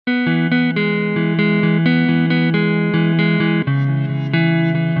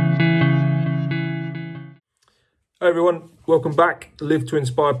Hi everyone, welcome back. Live to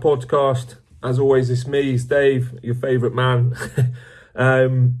Inspire podcast. As always, it's me, it's Dave, your favourite man.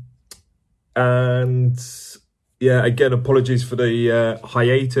 And yeah, again, apologies for the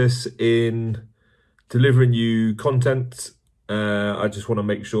hiatus in delivering you content. I just want to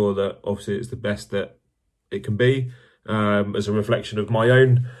make sure that obviously it's the best that it can be, as a reflection of my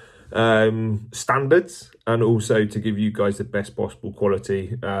own standards, and also to give you guys the best possible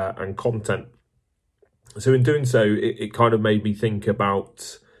quality and content. So in doing so, it kind of made me think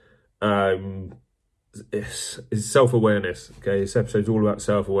about it's self-awareness. Okay, this episode's all about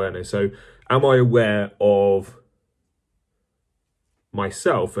self-awareness. So am I aware of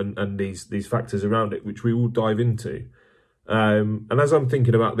myself and these factors around it, which we will dive into. And as I'm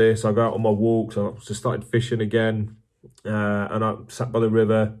thinking about this, I go out on my walks. I just started fishing again, and I sat by the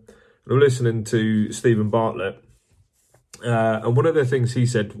river and I'm listening to Stephen Bartlett. And one of the things he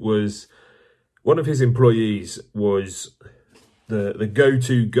said was, one of his employees was the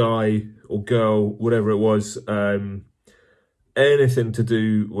go-to guy or girl, whatever it was, anything to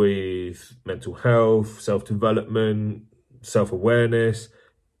do with mental health, self-development, self-awareness,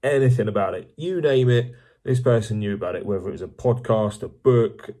 anything about it. You name it, this person knew about it, whether it was a podcast, a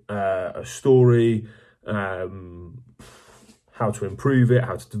book, a story, how to improve it,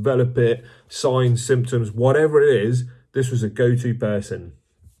 how to develop it, signs, symptoms, whatever it is, this was a go-to person.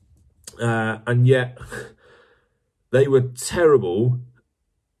 And yet they were terrible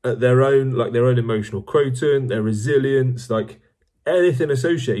at their own emotional quotient, their resilience, like anything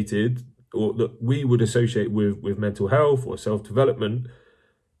associated or that we would associate with mental health or self-development.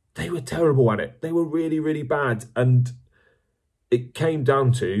 They were terrible at it. They were really, really bad. And it came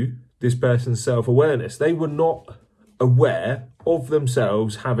down to this person's self-awareness. They were not aware of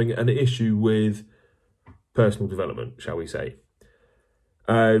themselves having an issue with personal development, shall we say.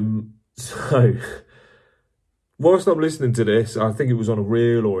 So, whilst I'm listening to this, I think it was on a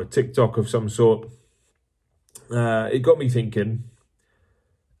reel or a TikTok of some sort, it got me thinking,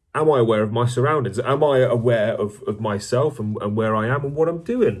 am I aware of my surroundings? Am I aware of myself and where I am and what I'm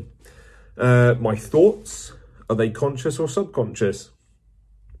doing? My thoughts, are they conscious or subconscious?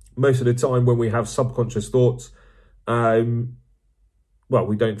 Most of the time when we have subconscious thoughts, well,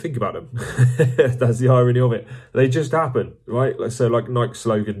 we don't think about them. That's the irony of it. They just happen, right? So like Nike's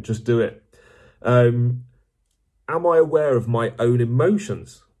slogan, just do it. Am I aware of my own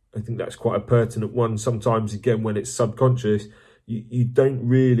emotions? I think that's quite a pertinent one. Sometimes, again, when it's subconscious, you don't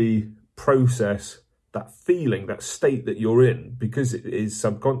really process that feeling, that state that you're in, because it is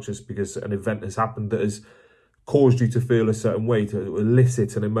subconscious, because an event has happened that has caused you to feel a certain way, to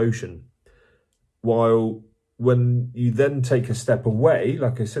elicit an emotion. While when you then take a step away,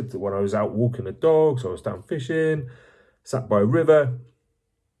 like I said, when I was out walking the dogs, I was down fishing, sat by a river,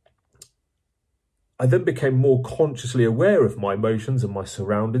 I then became more consciously aware of my emotions and my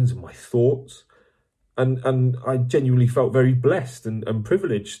surroundings and my thoughts. And I genuinely felt very blessed and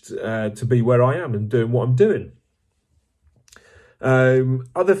privileged to be where I am and doing what I'm doing.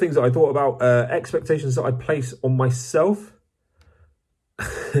 Other things that I thought about, expectations that I place on myself.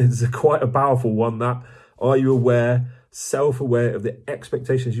 It's quite a powerful one, that. Are you aware, self-aware of the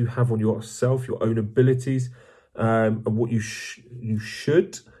expectations you have on yourself, your own abilities, and what you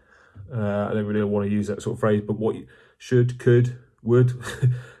should, I don't really want to use that sort of phrase, but what you should, could, would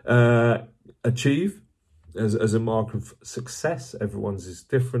achieve as a mark of success. Everyone's is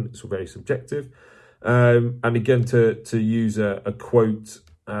different, it's very subjective. And again, to use a quote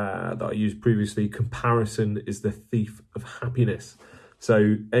that I used previously, comparison is the thief of happiness.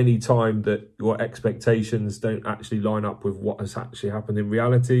 So any time that your expectations don't actually line up with what has actually happened in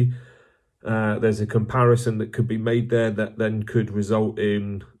reality, there's a comparison that could be made there that then could result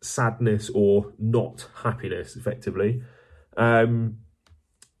in sadness or not happiness, effectively. I've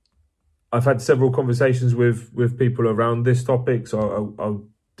had several conversations with people around this topic, so I'll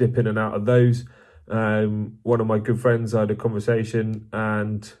dip in and out of those. One of my good friends, I had a conversation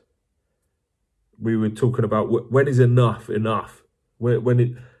and we were talking about when is enough enough?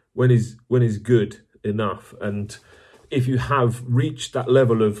 When is good enough? And if you have reached that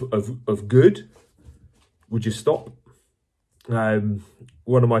level of good, would you stop? One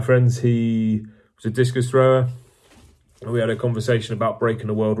of my friends, he was a discus thrower, and we had a conversation about breaking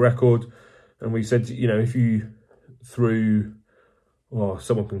the world record. And we said, you know, if you threw, well,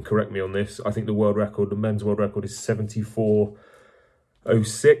 someone can correct me on this, I think the world record, the men's world record is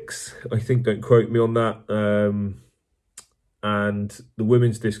 74.06. I think, don't quote me on that. And the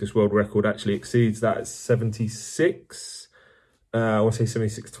women's discus world record actually exceeds that at 76. I want to say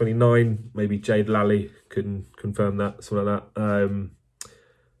 76.29. Maybe Jade Lally can confirm that, something like that.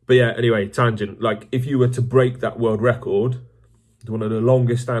 But yeah, anyway, tangent. Like, if you were to break that world record, one of the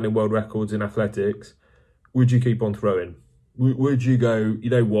longest standing world records in athletics, would you keep on throwing? Would you go, you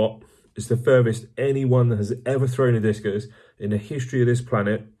know what? It's the furthest anyone has ever thrown a discus in the history of this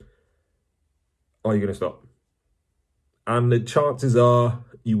planet. Are you going to stop? And the chances are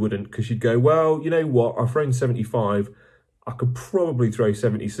you wouldn't, because you'd go, well, you know what? I've thrown 75. I could probably throw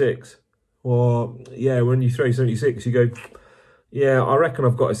 76. Or, yeah, when you throw 76, you go, yeah, I reckon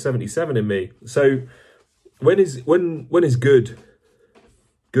I've got a 77 in me. So when is good?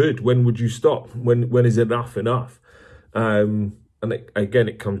 Good. When would you stop? When is enough enough? And again,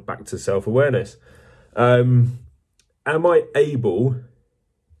 it comes back to self-awareness. Am I able,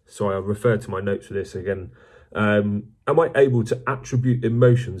 sorry, I'll refer to my notes for this again. Am I able to attribute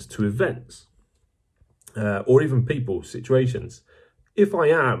emotions to events or even people, situations? If I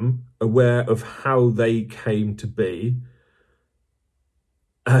am aware of how they came to be,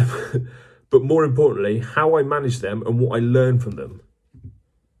 but more importantly, how I manage them and what I learn from them.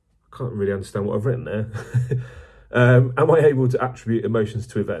 I can't really understand what I've written there. Am I able to attribute emotions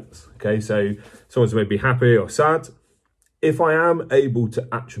to events? Okay, so someone's maybe happy or sad. If I am able to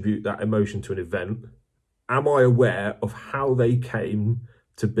attribute that emotion to an event, am I aware of how they came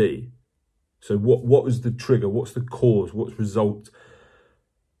to be? So what was the trigger? What's the cause? What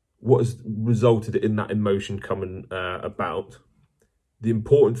has resulted in that emotion coming about? The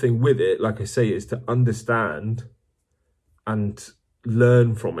important thing with it, like I say, is to understand and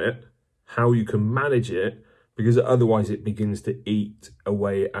learn from it, how you can manage it, because otherwise it begins to eat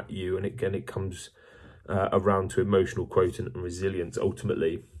away at you. And again, it comes around to emotional quotient and resilience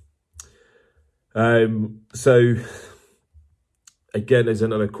ultimately. So again, there's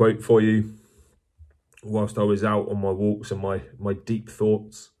another quote for you. Whilst I was out on my walks and my deep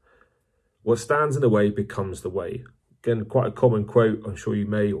thoughts, what stands in the way becomes the way. Again, quite a common quote. I'm sure you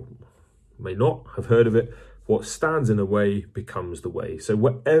may or may not have heard of it. What stands in the way becomes the way. So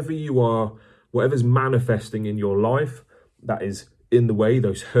whatever you are, whatever's manifesting in your life that is in the way,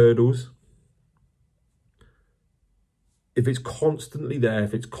 those hurdles, if it's constantly there,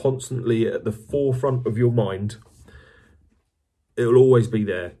 if it's constantly at the forefront of your mind, it will always be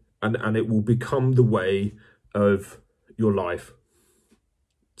there, and it will become the way of your life.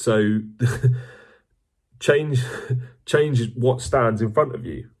 So change what stands in front of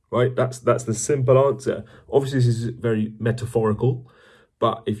you, right? That's the simple answer. Obviously, this is very metaphorical,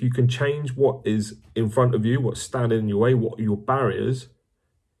 but if you can change what is in front of you, what's standing in your way, what are your barriers,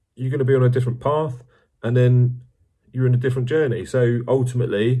 you're going to be on a different path, and then you're in a different journey. So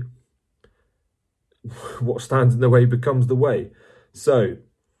ultimately, what stands in the way becomes the way. So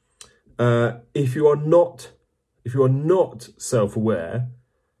if you are not self-aware,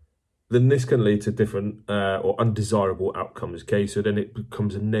 then this can lead to different or undesirable outcomes. Okay, so then it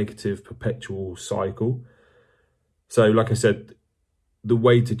becomes a negative perpetual cycle. So like I said, the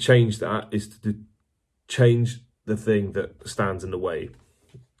way to change that is to change the thing that stands in the way.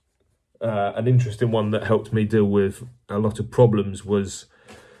 An interesting one that helped me deal with a lot of problems was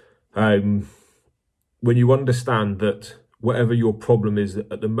when you understand that whatever your problem is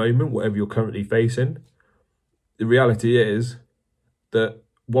at the moment, whatever you're currently facing, the reality is that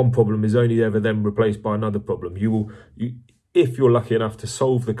one problem is only ever then replaced by another problem. If you're lucky enough to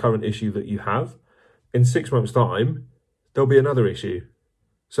solve the current issue that you have, in 6 months' time, there'll be another issue.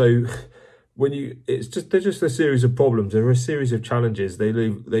 So they're just a series of problems. They're a series of challenges. They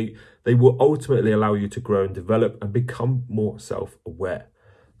will ultimately allow you to grow and develop and become more self-aware.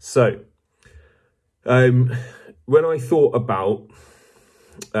 So, when I thought about,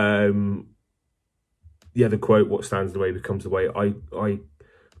 the quote, what stands in the way becomes the way, I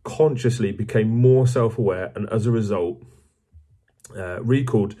consciously became more self-aware, and as a result,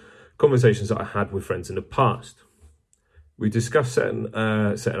 recalled conversations that I had with friends in the past. We discussed setting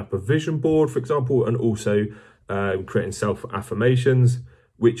up a vision board, for example, and also creating self-affirmations,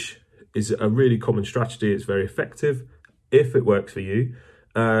 which is a really common strategy. It's very effective if it works for you.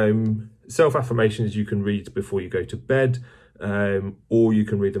 Self-affirmations you can read before you go to bed, or you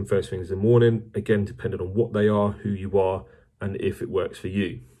can read them first thing in the morning, again, depending on what they are, who you are, and if it works for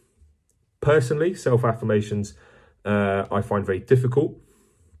you. Personally, self-affirmations I find very difficult.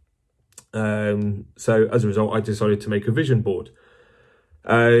 So as a result, I decided to make a vision board.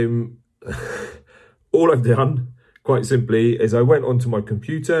 All I've done, quite simply, is I went onto my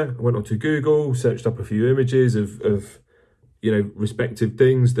computer, I went onto Google, searched up a few images of respective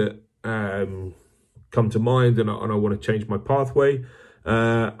things that come to mind, and I want to change my pathway.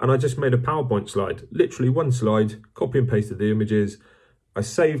 And I just made a PowerPoint slide, literally one slide, copy and pasted the images. I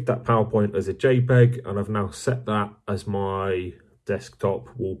saved that PowerPoint as a JPEG, and I've now set that as my desktop,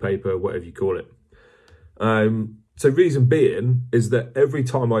 wallpaper, whatever you call it. So reason being is that every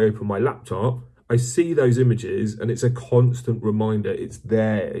time I open my laptop, I see those images and it's a constant reminder. It's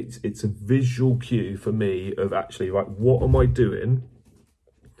there. It's a visual cue for me of actually, like, what am I doing?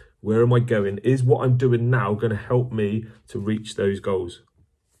 Where am I going? Is what I'm doing now going to help me to reach those goals?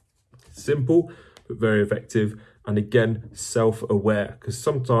 Simple, but very effective. And again, self-aware, because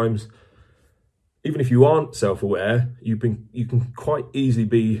sometimes, even if you aren't self-aware, you can quite easily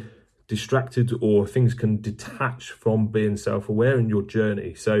be distracted, or things can detach from being self-aware in your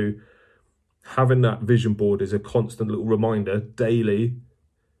journey. So having that vision board is a constant little reminder daily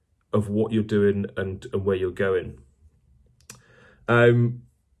of what you're doing and where you're going.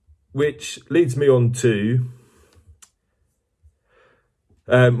 Which leads me on to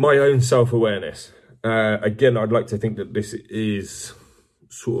my own self-awareness. Again, I'd like to think that this is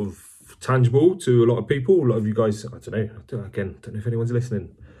sort of tangible to a lot of people. A lot of you guys, I don't know if anyone's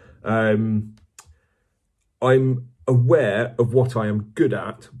listening. I'm aware of what I am good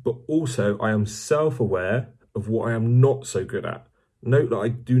at, but also I am self-aware of what I am not so good at. Note that I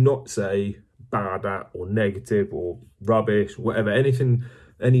do not say bad at or negative or rubbish, whatever, anything,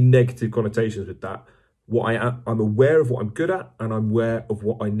 any negative connotations with that. I'm aware of what I'm good at, and I'm aware of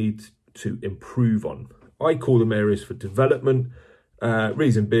what I need to improve on. I call them areas for development.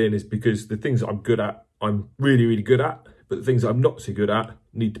 Reason being is because the things that I'm good at, I'm really, really good at, but the things that I'm not so good at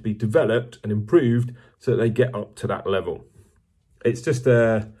need to be developed and improved so that they get up to that level. It's just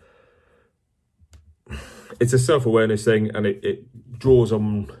it's a self-awareness thing, and it draws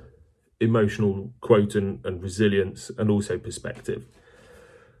on emotional quotient and resilience, and also perspective.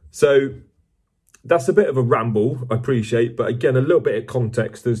 So that's a bit of a ramble, I appreciate, but again, a little bit of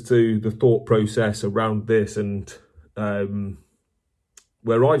context as to the thought process around this, and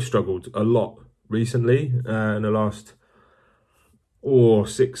where I've struggled a lot recently in the last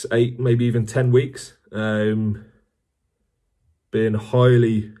 6, 8, maybe even 10 weeks, being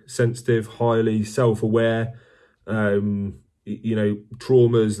highly sensitive, highly self-aware, traumas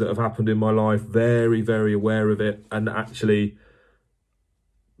that have happened in my life, very, very aware of it, and actually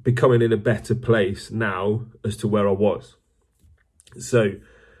becoming in a better place now as to where I was. So,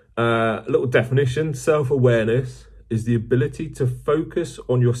 a little definition: self-awareness is the ability to focus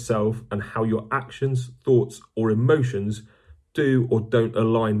on yourself and how your actions, thoughts, or emotions do or don't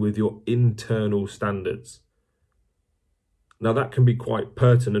align with your internal standards. Now, that can be quite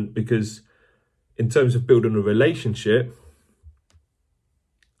pertinent, because in terms of building a relationship,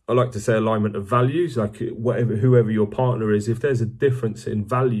 I like to say alignment of values, like whoever your partner is, if there's a difference in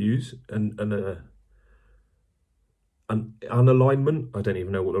values and an unalignment, I don't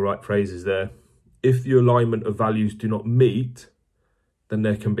even know what the right phrase is there. If the alignment of values do not meet, then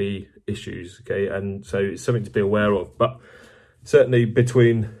there can be issues, okay? And so it's something to be aware of. But certainly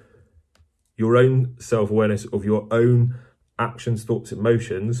between your own self-awareness of your own actions, thoughts,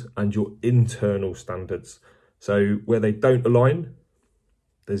 emotions, and your internal standards. So where they don't align,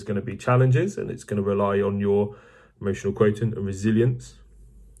 there's going to be challenges, and it's going to rely on your emotional quotient and resilience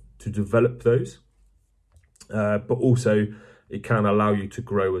to develop those. But also it can allow you to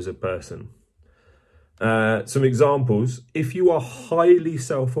grow as a person. Some examples: if you are highly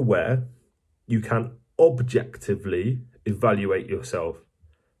self-aware, you can objectively evaluate yourself,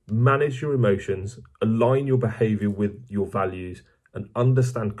 manage your emotions, align your behavior with your values, and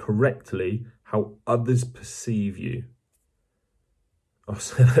understand correctly how others perceive you. I'll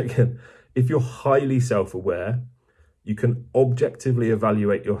say that again. If you're highly self-aware, you can objectively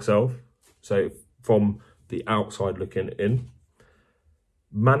evaluate yourself, so from the outside looking in,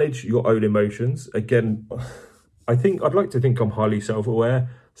 manage your own emotions. Again, I'd like to think I'm highly self-aware.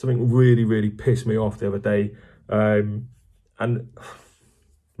 Something really, really pissed me off the other day, and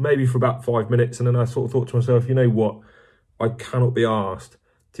maybe for about 5 minutes, and then I sort of thought to myself, you know what, I cannot be asked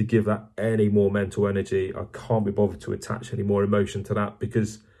to give that any more mental energy. I can't be bothered to attach any more emotion to that,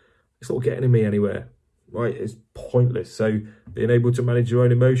 because it's not getting me anywhere, right? It's pointless. So being able to manage your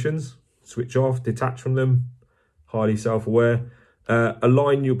own emotions, switch off, detach from them, highly self-aware,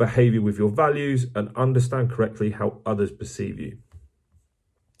 align your behavior with your values, and understand correctly how others perceive you.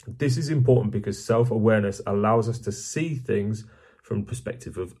 This is important because self-awareness allows us to see things from the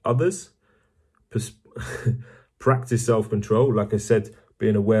perspective of others, practice self-control, like I said,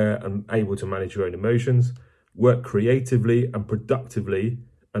 being aware and able to manage your own emotions, work creatively and productively,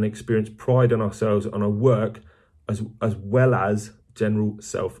 and experience pride in ourselves and our work, as well as general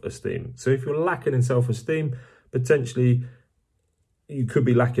self-esteem. So if you're lacking in self-esteem, potentially you could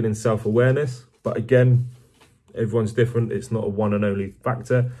be lacking in self-awareness, but again, everyone's different. It's not a one and only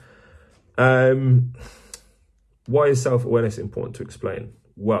factor. One why is self-awareness important to explain?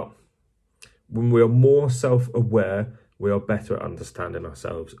 Well, when we are more self-aware, we are better at understanding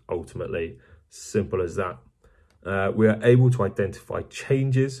ourselves, ultimately. Simple as that. We are able to identify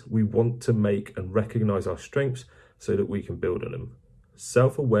changes we want to make and recognize our strengths so that we can build on them.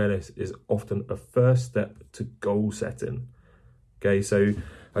 Self-awareness is often a first step to goal setting. Okay, so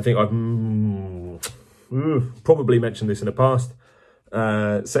I think I've probably mentioned this in the past.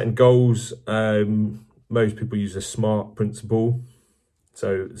 Setting goals, most people use a SMART principle.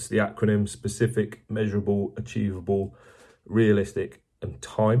 So it's the acronym: specific, measurable, achievable, realistic, and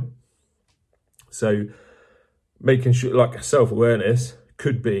time. So making sure, like, self-awareness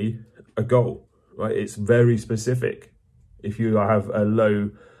could be a goal, right? It's very specific. If you have a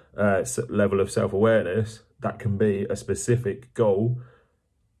low level of self-awareness, that can be a specific goal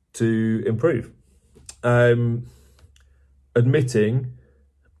to improve. Admitting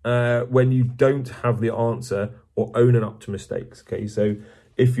when you don't have the answer, or owning up to mistakes. Okay, so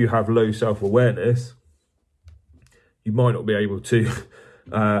if you have low self-awareness, you might not be able to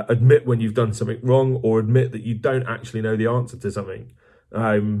admit when you've done something wrong, or admit that you don't actually know the answer to something.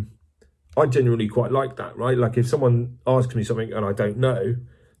 I genuinely quite like that, right? Like, if someone asks me something and I don't know,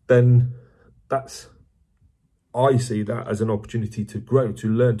 then I see that as an opportunity to grow, to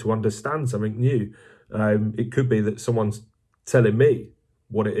learn, to understand something new. It could be that someone's telling me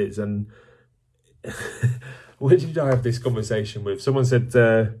what it is. And where did I have this conversation with? Someone said,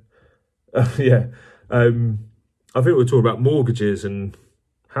 I think we were talking about mortgages and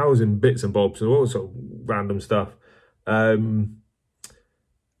housing bits and bobs and all sort of random stuff.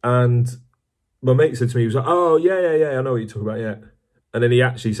 And my mate said to me, he was like, oh, yeah, I know what you're talking about, yeah. And then he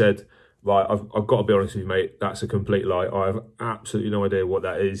actually said, right, I've got to be honest with you, mate, that's a complete lie. I have absolutely no idea what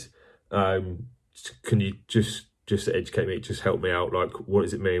that is. Can you just educate me, just help me out? Like, what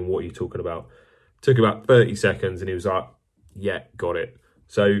does it mean? What are you talking about? Took about 30 seconds and he was like, yeah, got it.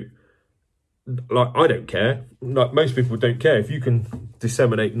 So, like, I don't care. Like, most people don't care. If you can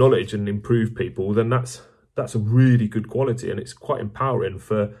disseminate knowledge and improve people, then that's a really good quality, and it's quite empowering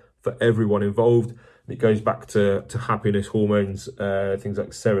for everyone involved. It goes back to happiness hormones, things like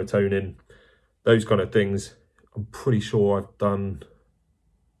serotonin, those kind of things. I'm pretty sure I've done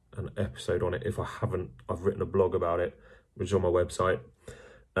an episode on it. If I haven't, I've written a blog about it, which is on my website,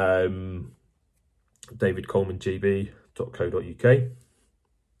 davidcolemangb.co.uk.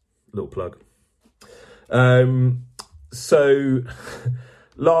 Little plug. So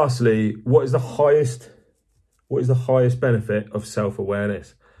lastly, what is the highest benefit of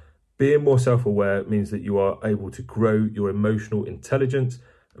self-awareness? Being more self-aware means that you are able to grow your emotional intelligence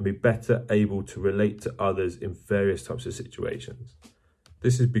and be better able to relate to others in various types of situations.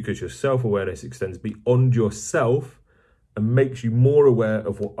 This is because your self-awareness extends beyond yourself and makes you more aware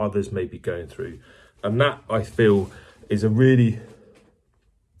of what others may be going through. And that, I feel, is a really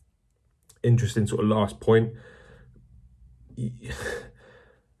interesting sort of last point.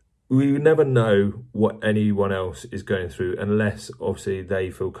 We never know what anyone else is going through unless, obviously, they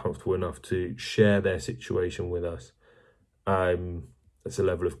feel comfortable enough to share their situation with us. It's a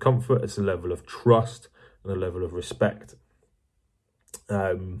level of comfort, it's a level of trust, and a level of respect.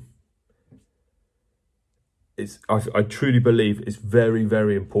 I truly believe it's very,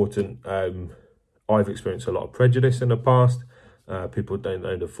 very important. I've experienced a lot of prejudice in the past. People don't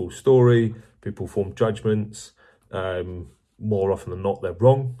know the full story. People form judgments. More often than not, they're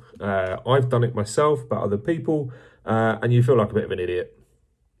wrong. I've done it myself, but other people, and you feel like a bit of an idiot.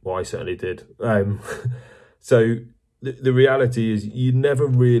 Well, I certainly did. So the reality is you never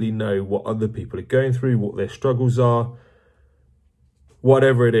really know what other people are going through, what their struggles are,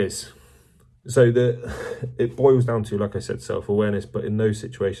 whatever it is. So it boils down to, like I said, self-awareness. But in those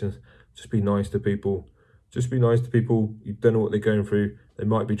situations, just be nice to people. Just be nice to people. You don't know what they're going through. They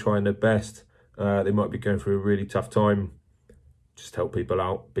might be trying their best. They might be going through a really tough time. Just help people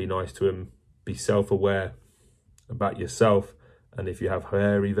out. Be nice to them. Be self-aware about yourself. And if you have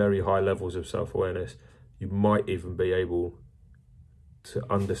very, very high levels of self-awareness, you might even be able to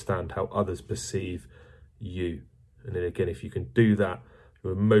understand how others perceive you. And then again, if you can do that,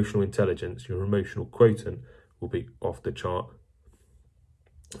 your emotional intelligence, your emotional quotient will be off the chart.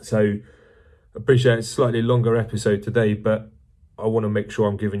 So I appreciate it's a slightly longer episode today, but I want to make sure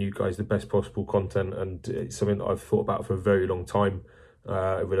I'm giving you guys the best possible content, and it's something that I've thought about for a very long time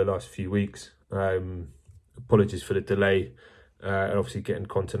over the last few weeks. Apologies for the delay and obviously getting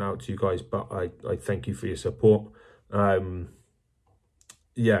content out to you guys, but I thank you for your support.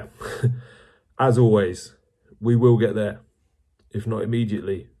 Yeah, as always, we will get there. If not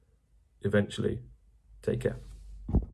immediately, eventually. Take care.